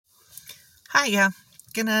Hi, yeah.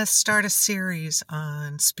 Gonna start a series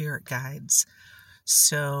on spirit guides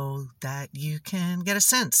so that you can get a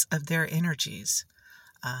sense of their energies.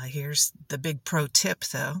 Here's the big pro tip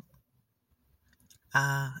though.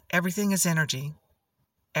 Everything is energy.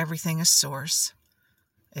 Everything is source.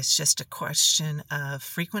 It's just a question of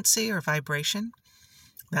frequency or vibration.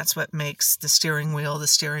 That's what makes the steering wheel,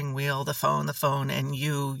 the phone, and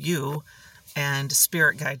you, and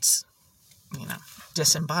spirit guides,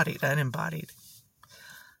 disembodied, unembodied.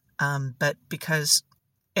 But because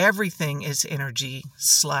everything is energy /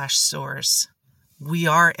 source, we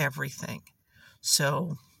are everything.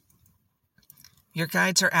 So your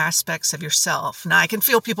guides are aspects of yourself. Now I can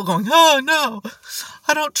feel people going, oh no,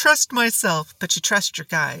 I don't trust myself, but you trust your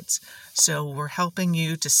guides. So we're helping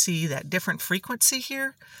you to see that different frequency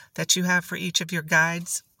here that you have for each of your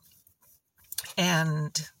guides.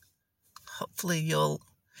 And hopefully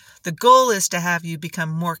the goal is to have you become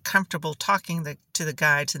more comfortable talking to the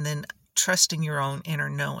guides and then trusting your own inner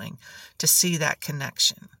knowing to see that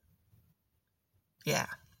connection. Yeah.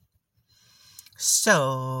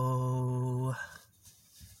 So,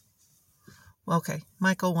 okay,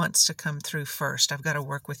 Michael wants to come through first. I've got to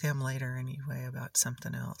work with him later anyway about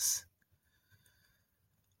something else.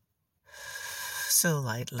 So,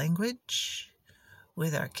 light language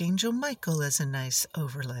with Archangel Michael is a nice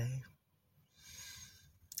overlay.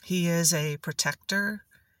 He is a protector.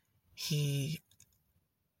 He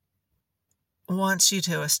wants you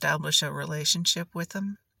to establish a relationship with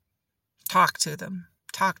them. Talk to them.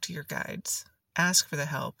 Talk to your guides. Ask for the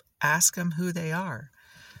help. Ask them who they are.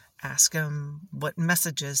 Ask them what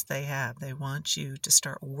messages they have. They want you to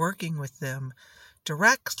start working with them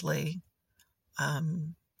directly,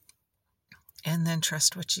 and then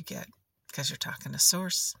trust what you get because you're talking to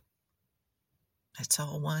Source. It's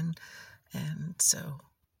all one. And so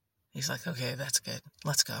he's like, okay, that's good.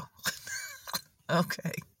 Let's go.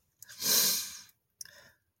 Okay.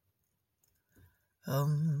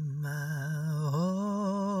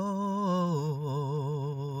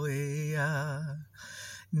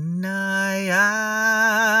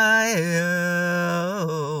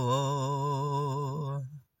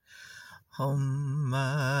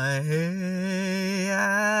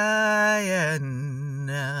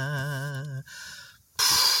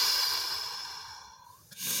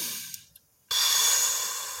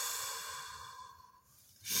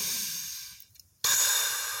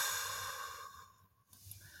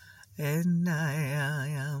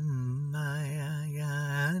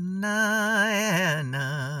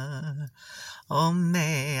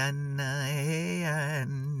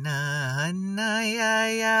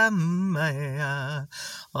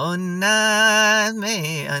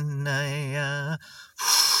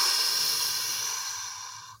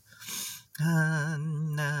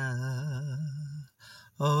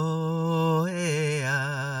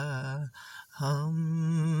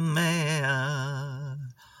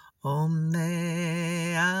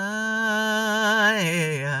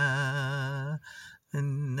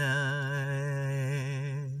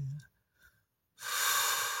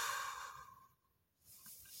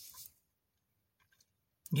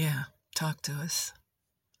 Yeah, talk to us.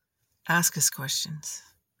 Ask us questions.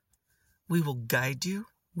 We will guide you.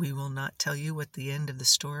 We will not tell you what the end of the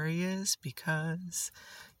story is because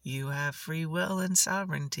you have free will and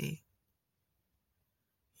sovereignty.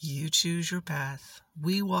 You choose your path.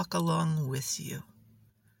 We walk along with you.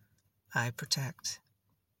 I protect.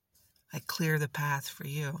 I clear the path for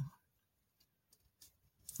you.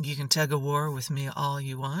 You can tug a war with me all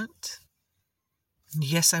you want.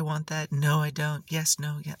 Yes, I want that. No, I don't. Yes,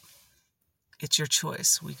 no, yeah. It's your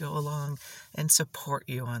choice. We go along and support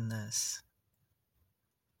you on this.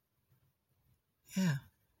 Yeah,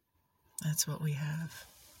 that's what we have.